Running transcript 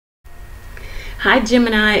Hi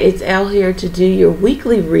Gemini, it's Elle here to do your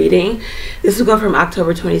weekly reading. This will go from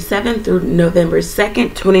October 27th through November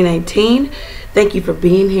 2nd, 2019. Thank you for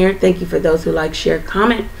being here. Thank you for those who like, share,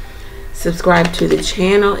 comment, subscribe to the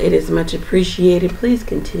channel. It is much appreciated. Please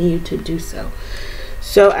continue to do so.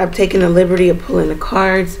 So I've taken the liberty of pulling the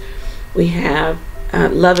cards. We have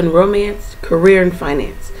love and romance, career and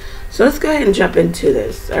finance. So let's go ahead and jump into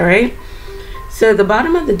this, all right? So at the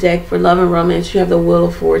bottom of the deck for love and romance, you have the Wheel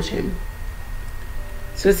of Fortune.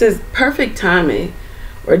 So it says perfect timing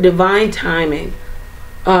or divine timing,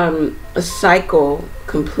 a cycle,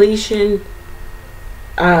 completion,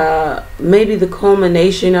 maybe the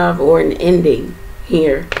culmination of or an ending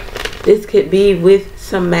here. This could be with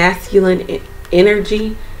some masculine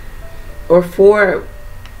energy or for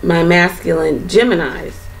my masculine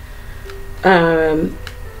Geminis.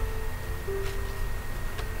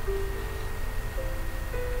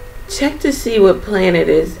 Check to see what planet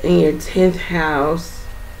is in your 10th house.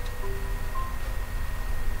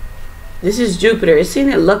 This is Jupiter. It's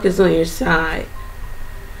saying that luck is on your side,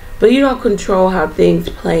 but you don't control how things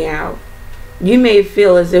play out. You may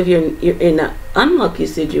feel as if you're in an unlucky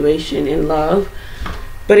situation in love,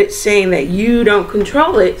 but it's saying that you don't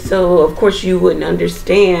control it, so of course you wouldn't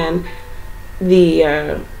understand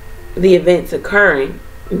the events occurring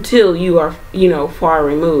until you are, far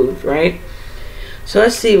removed, right? So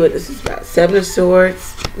let's see what this is about. Seven of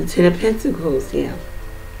Swords, the Ten of Pentacles, yeah.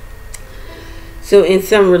 So in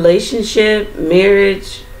some relationship,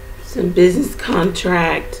 marriage, some business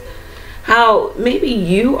contract, how maybe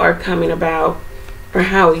you are coming about or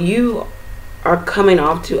how you are coming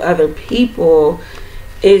off to other people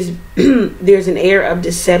is there's an air of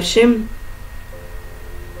deception,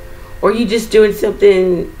 or you just doing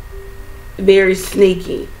something very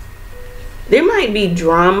sneaky. There might be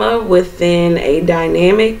drama within a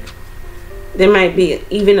dynamic. There might be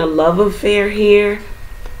even a love affair here.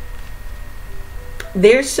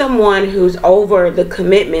 There's someone who's over the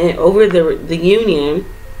commitment, over the union.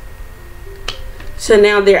 So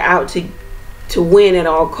now they're out to win at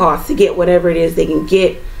all costs, to get whatever it is they can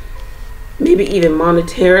get. Maybe even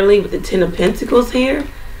monetarily with the Ten of Pentacles here.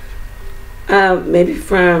 Maybe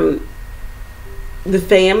from the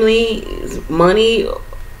family, money.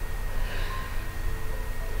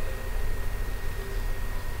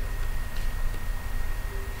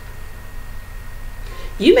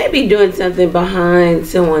 You may be doing something behind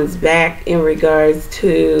someone's back in regards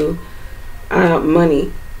to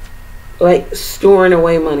money, like storing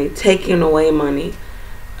away money, taking away money,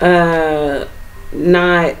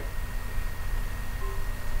 not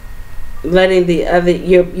letting the other,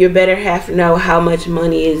 your better half know how much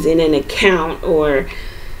money is in an account or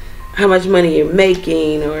how much money you're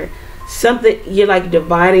making or something. You're like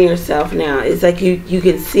dividing yourself now. It's like you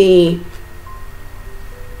can see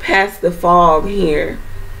past the fog here.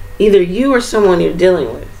 Either you or someone you're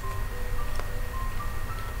dealing with.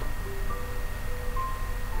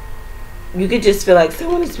 You could just feel like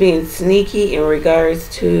someone is being sneaky in regards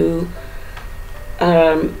to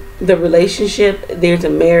the relationship. There's a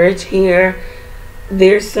marriage here.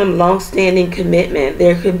 There's some long-standing commitment.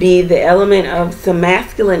 There could be the element of some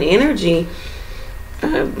masculine energy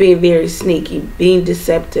being very sneaky, being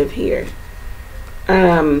deceptive here.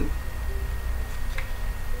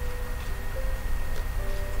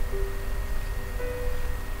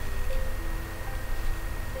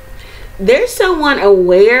 There's someone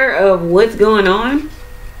aware of what's going on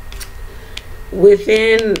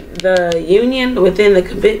within the union, within the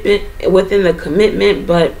commitment,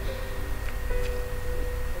 but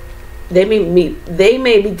they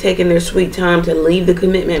may be taking their sweet time to leave the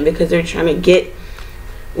commitment because they're trying to get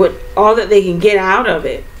all that they can get out of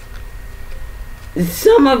it.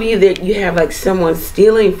 Some of you that you have like someone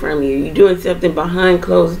stealing from you, you're doing something behind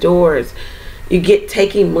closed doors, you get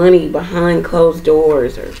taking money behind closed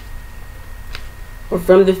doors, or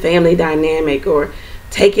from the family dynamic, or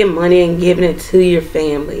taking money and giving it to your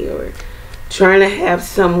family, or trying to have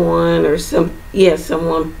someone or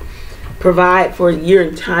someone provide for your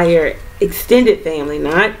entire extended family,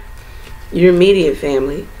 not your immediate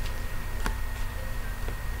family.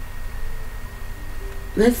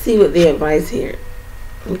 Let's see what the advice here.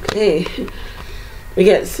 Okay, we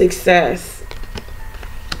got success.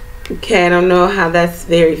 Okay, I don't know how that's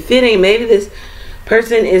very fitting. Maybe this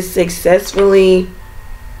person is successfully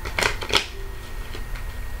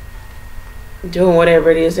doing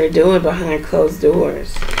whatever it is they're doing behind closed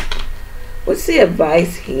doors. What's the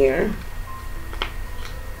advice here?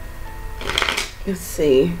 Let's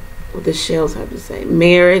see what the shells have to say.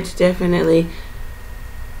 Marriage, definitely.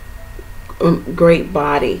 Great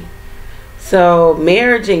body. So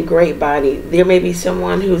marriage and great body. There may be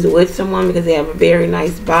someone who's with someone because they have a very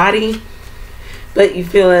nice body, but you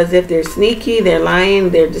feel as if they're sneaky, they're lying,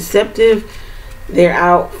 they're deceptive, they're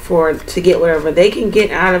out to get whatever they can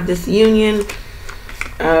get out of this union.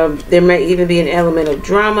 There may even be an element of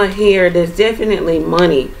drama here. There's definitely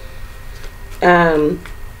money. You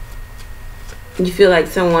feel like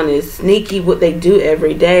someone is sneaky, what they do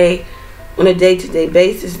every day. On a day-to-day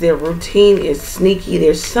basis, their routine is sneaky.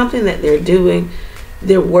 There's something that they're doing.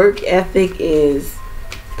 Their work ethic is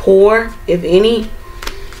poor, if any.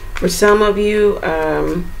 For some of you,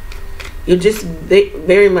 you're just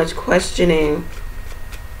very much questioning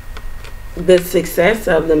the success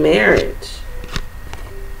of the marriage.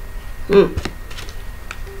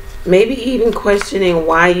 Maybe even questioning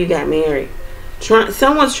why you got married.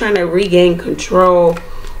 Someone's trying to regain control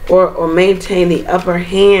or maintain the upper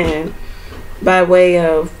hand by way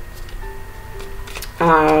of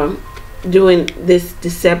doing this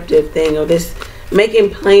deceptive thing, or this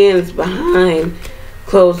making plans behind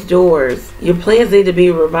closed doors. Your plans need to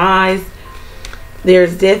be revised.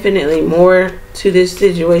 There's definitely more to this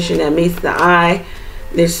situation that meets the eye.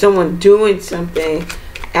 There's someone doing something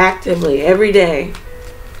actively every day,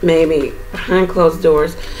 maybe behind closed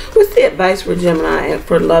doors. What's the advice for Gemini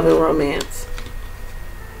for love and romance?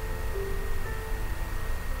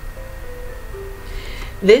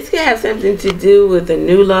 This could have something to do with a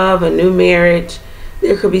new love, a new marriage.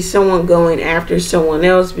 There could be someone going after someone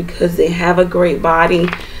else because they have a great body.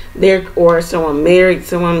 Or someone married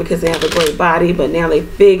someone because they have a great body, but now they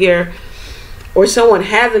figure, or someone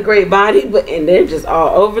has a great body, and they're just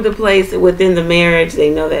all over the place within the marriage.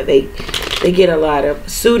 They know that they get a lot of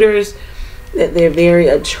suitors, that they're very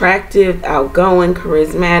attractive, outgoing,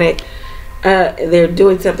 charismatic. They're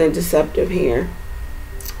doing something deceptive here.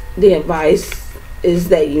 The advice is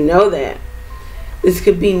that you know that. This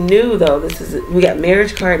could be new, though. We got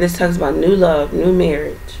marriage card. This talks about new love, new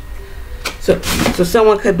marriage. So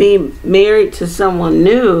someone could be married to someone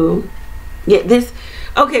new.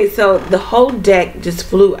 Okay, so the whole deck just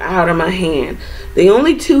flew out of my hand. The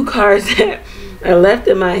only two cards that are left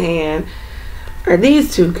in my hand are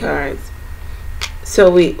these two cards.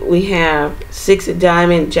 So we have Six of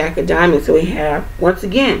Diamonds, Jack of Diamonds. So we have, once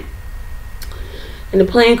again, in the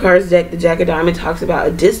playing cards deck, the Jack of Diamonds talks about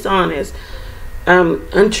a dishonest,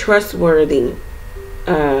 untrustworthy,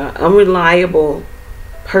 unreliable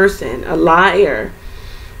person, a liar,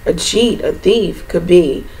 a cheat, a thief could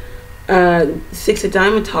be. Six of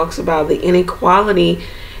Diamonds talks about the inequality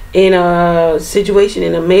in a situation,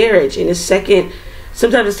 in a marriage, in a second.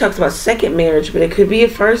 Sometimes it talks about second marriage, but it could be a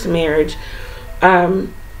first marriage.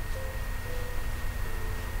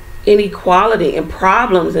 Inequality and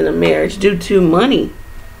problems in a marriage due to money.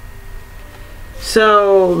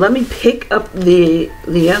 So let me pick up the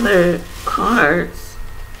other cards.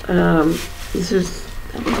 This is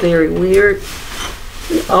very weird.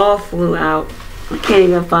 They all flew out. I can't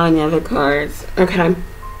even find the other cards. Okay,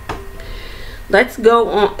 let's go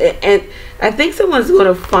on. And I think someone's going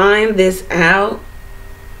to find this out.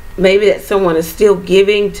 Maybe that someone is still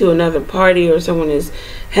giving to another party, or someone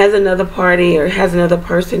has another party, or has another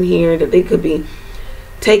person here that they could be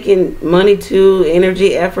taking money to,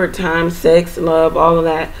 energy, effort, time, sex, love, all of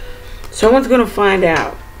that. Someone's going to find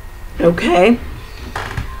out. Okay.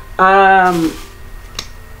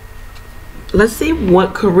 Let's see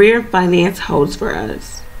what career and finance holds for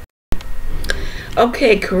us.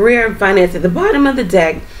 Okay, career and finance. At the bottom of the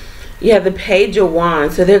deck, you have the Page of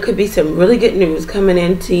Wands. So there could be some really good news coming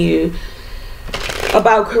into you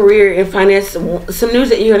about career and finance. Some news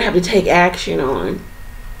that you're going to have to take action on.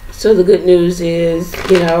 So the good news is,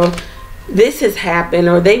 this has happened,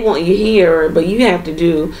 or they want you here, but you have to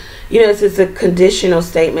do, it's a conditional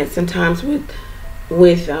statement sometimes with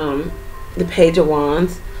the Page of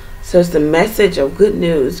Wands. So it's the message of good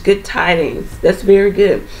news, good tidings. That's very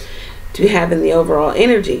good to have in the overall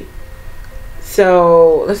energy.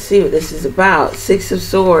 So let's see what this is about. Six of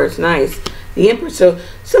Swords, nice. The Empress. So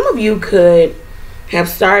some of you could have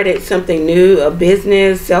started something new, a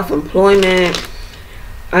business, self-employment,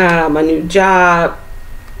 a new job.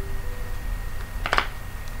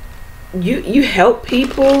 You help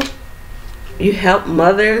people. You help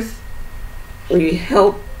mothers.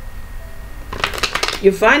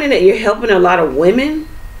 You're finding that you're helping a lot of women.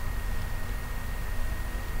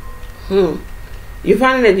 You're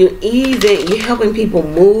finding that you're helping people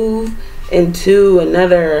move into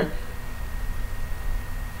another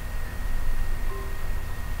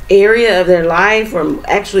area of their life, or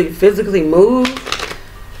actually physically move.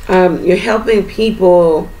 You're helping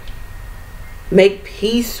people make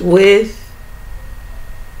peace with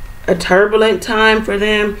a turbulent time for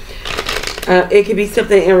them. It could be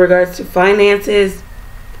something in regards to finances.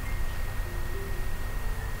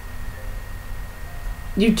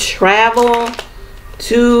 You travel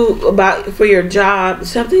for your job,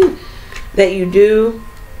 something that you do.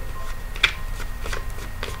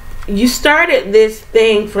 You started this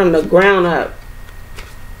thing from the ground up,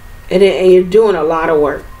 and you're doing a lot of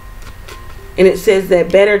work. And it says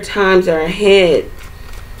that better times are ahead.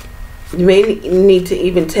 You may need to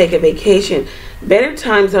even take a vacation. Better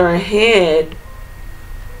times are ahead,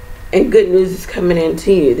 and good news is coming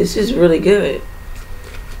into you. This is really good.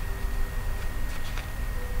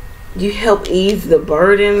 You help ease the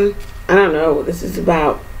burden. I don't know what this is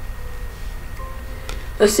about.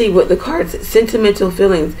 Let's see what the cards say. Sentimental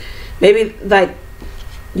feelings. Maybe like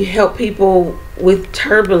you help people with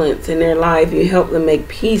turbulence in their life. You help them make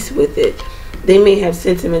peace with it. They may have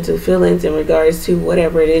sentimental feelings in regards to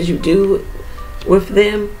whatever it is you do with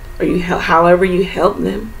them, or however you help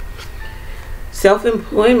them.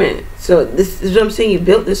 Self-employment. So this is what I'm saying. You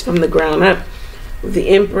built this from the ground up, with the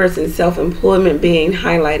Empress and self-employment being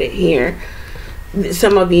highlighted here.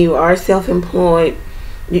 Some of you are self-employed.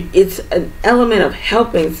 It's an element of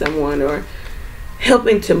helping someone, or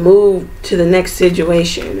helping to move to the next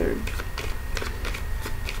situation, or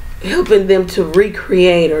helping them to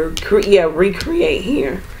recreate, or recreate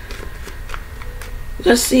here.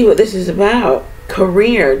 Let's see what this is about.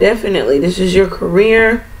 Career, definitely. This is your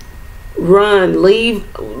career. Run, leave.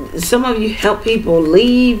 Some of you help people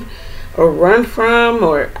leave or run from,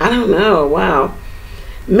 or I don't know. Wow.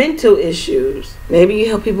 Mental issues. Maybe you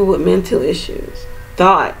help people with mental issues.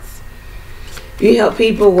 Thoughts. You help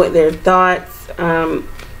people with their thoughts.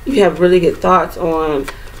 You have really good thoughts on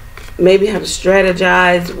maybe how to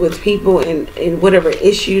strategize with people in whatever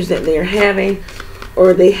issues that they're having,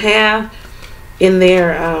 or they have in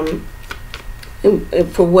their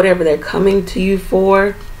for whatever they're coming to you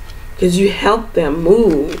for, because you help them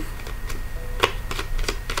move.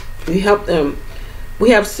 You help them. We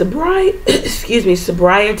have sobriety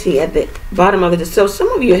at the bottom of it. So some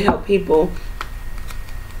of you help people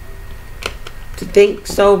to think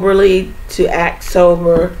soberly, to act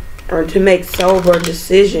sober, or to make sober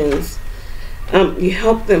decisions. You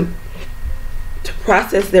help them to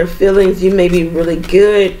process their feelings. You may be really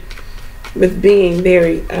good with being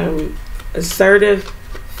very assertive,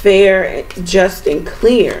 fair, just, and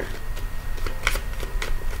clear.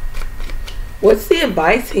 What's the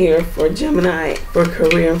advice here for Gemini for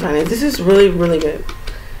career and finance? This is really, really good.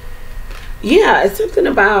 Yeah, it's something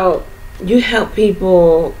about you help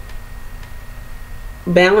people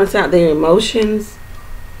balance out their emotions.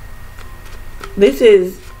 This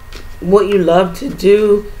is what you love to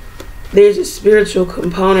do. There's a spiritual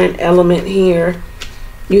component element here.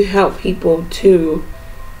 You help people to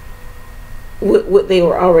what they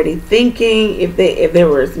were already thinking. If there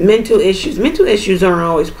was mental issues aren't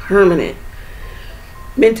always permanent.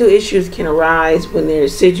 Mental issues can arise when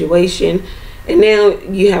there's a situation, and now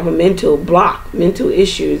you have a mental block, mental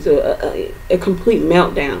issues, a complete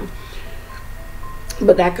meltdown.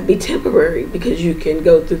 But that could be temporary, because you can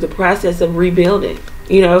go through the process of rebuilding,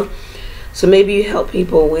 you know. So maybe you help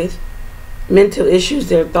people with mental issues,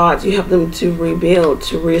 their thoughts. You help them to rebuild,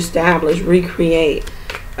 to reestablish, recreate.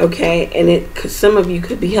 Okay, and cause some of you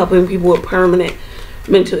could be helping people with permanent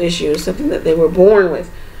mental issues, something that they were born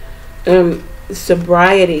with.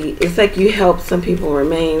 Sobriety. It's like you help some people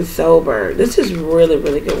remain sober. This is really,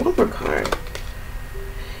 really good. One more card.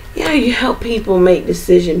 Yeah, you help people make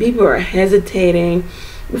decisions. People are hesitating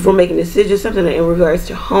before making decisions, something in regards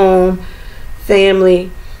to home, family.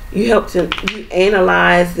 You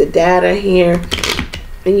analyze the data here,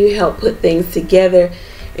 and you help put things together,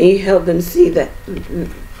 and you help them see that,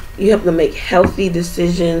 you help them make healthy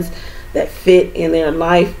decisions that fit in their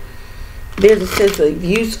life. There's a sense of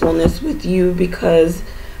usefulness with you, because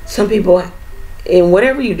some people, in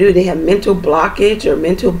whatever you do, they have mental blockage or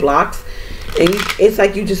mental blocks, and it's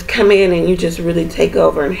like you just come in and you just really take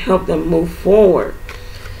over and help them move forward,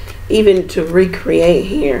 even to recreate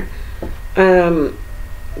here. Yeah,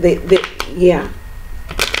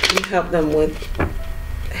 you help them with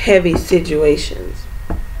heavy situations.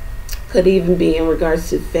 Could even be in regards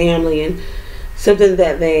to family and something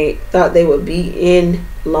that they thought they would be in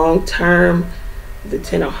long term. The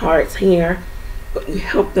Ten of Hearts here. But you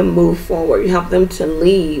help them move forward. You help them to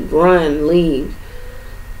leave, run, leave.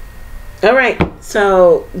 Alright,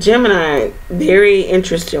 so Gemini, very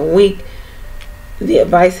interesting week. The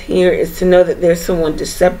advice here is to know that there's someone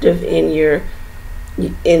deceptive in your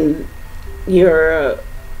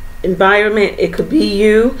environment. It could be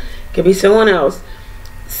you, it could be someone else.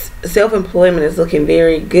 Self-employment is looking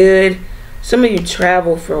very good. Some of you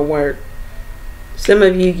travel for work. Some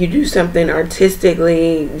of you do something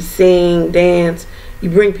artistically, you sing, dance,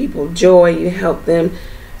 you bring people joy, you help them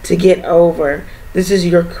to get over. This is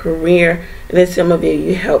your career. And then some of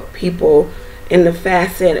you help people in the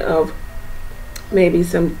facet of maybe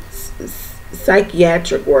some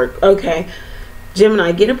psychiatric work. Okay,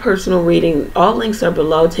 Gemini, get a personal reading. All links are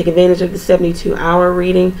below. Take advantage of the 72-hour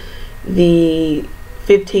reading, the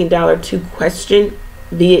 $15 2-question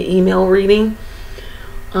via email reading.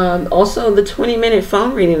 Also, the 20-minute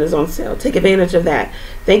phone reading is on sale. Take advantage of that.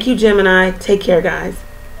 Thank you, Gemini. Take care, guys.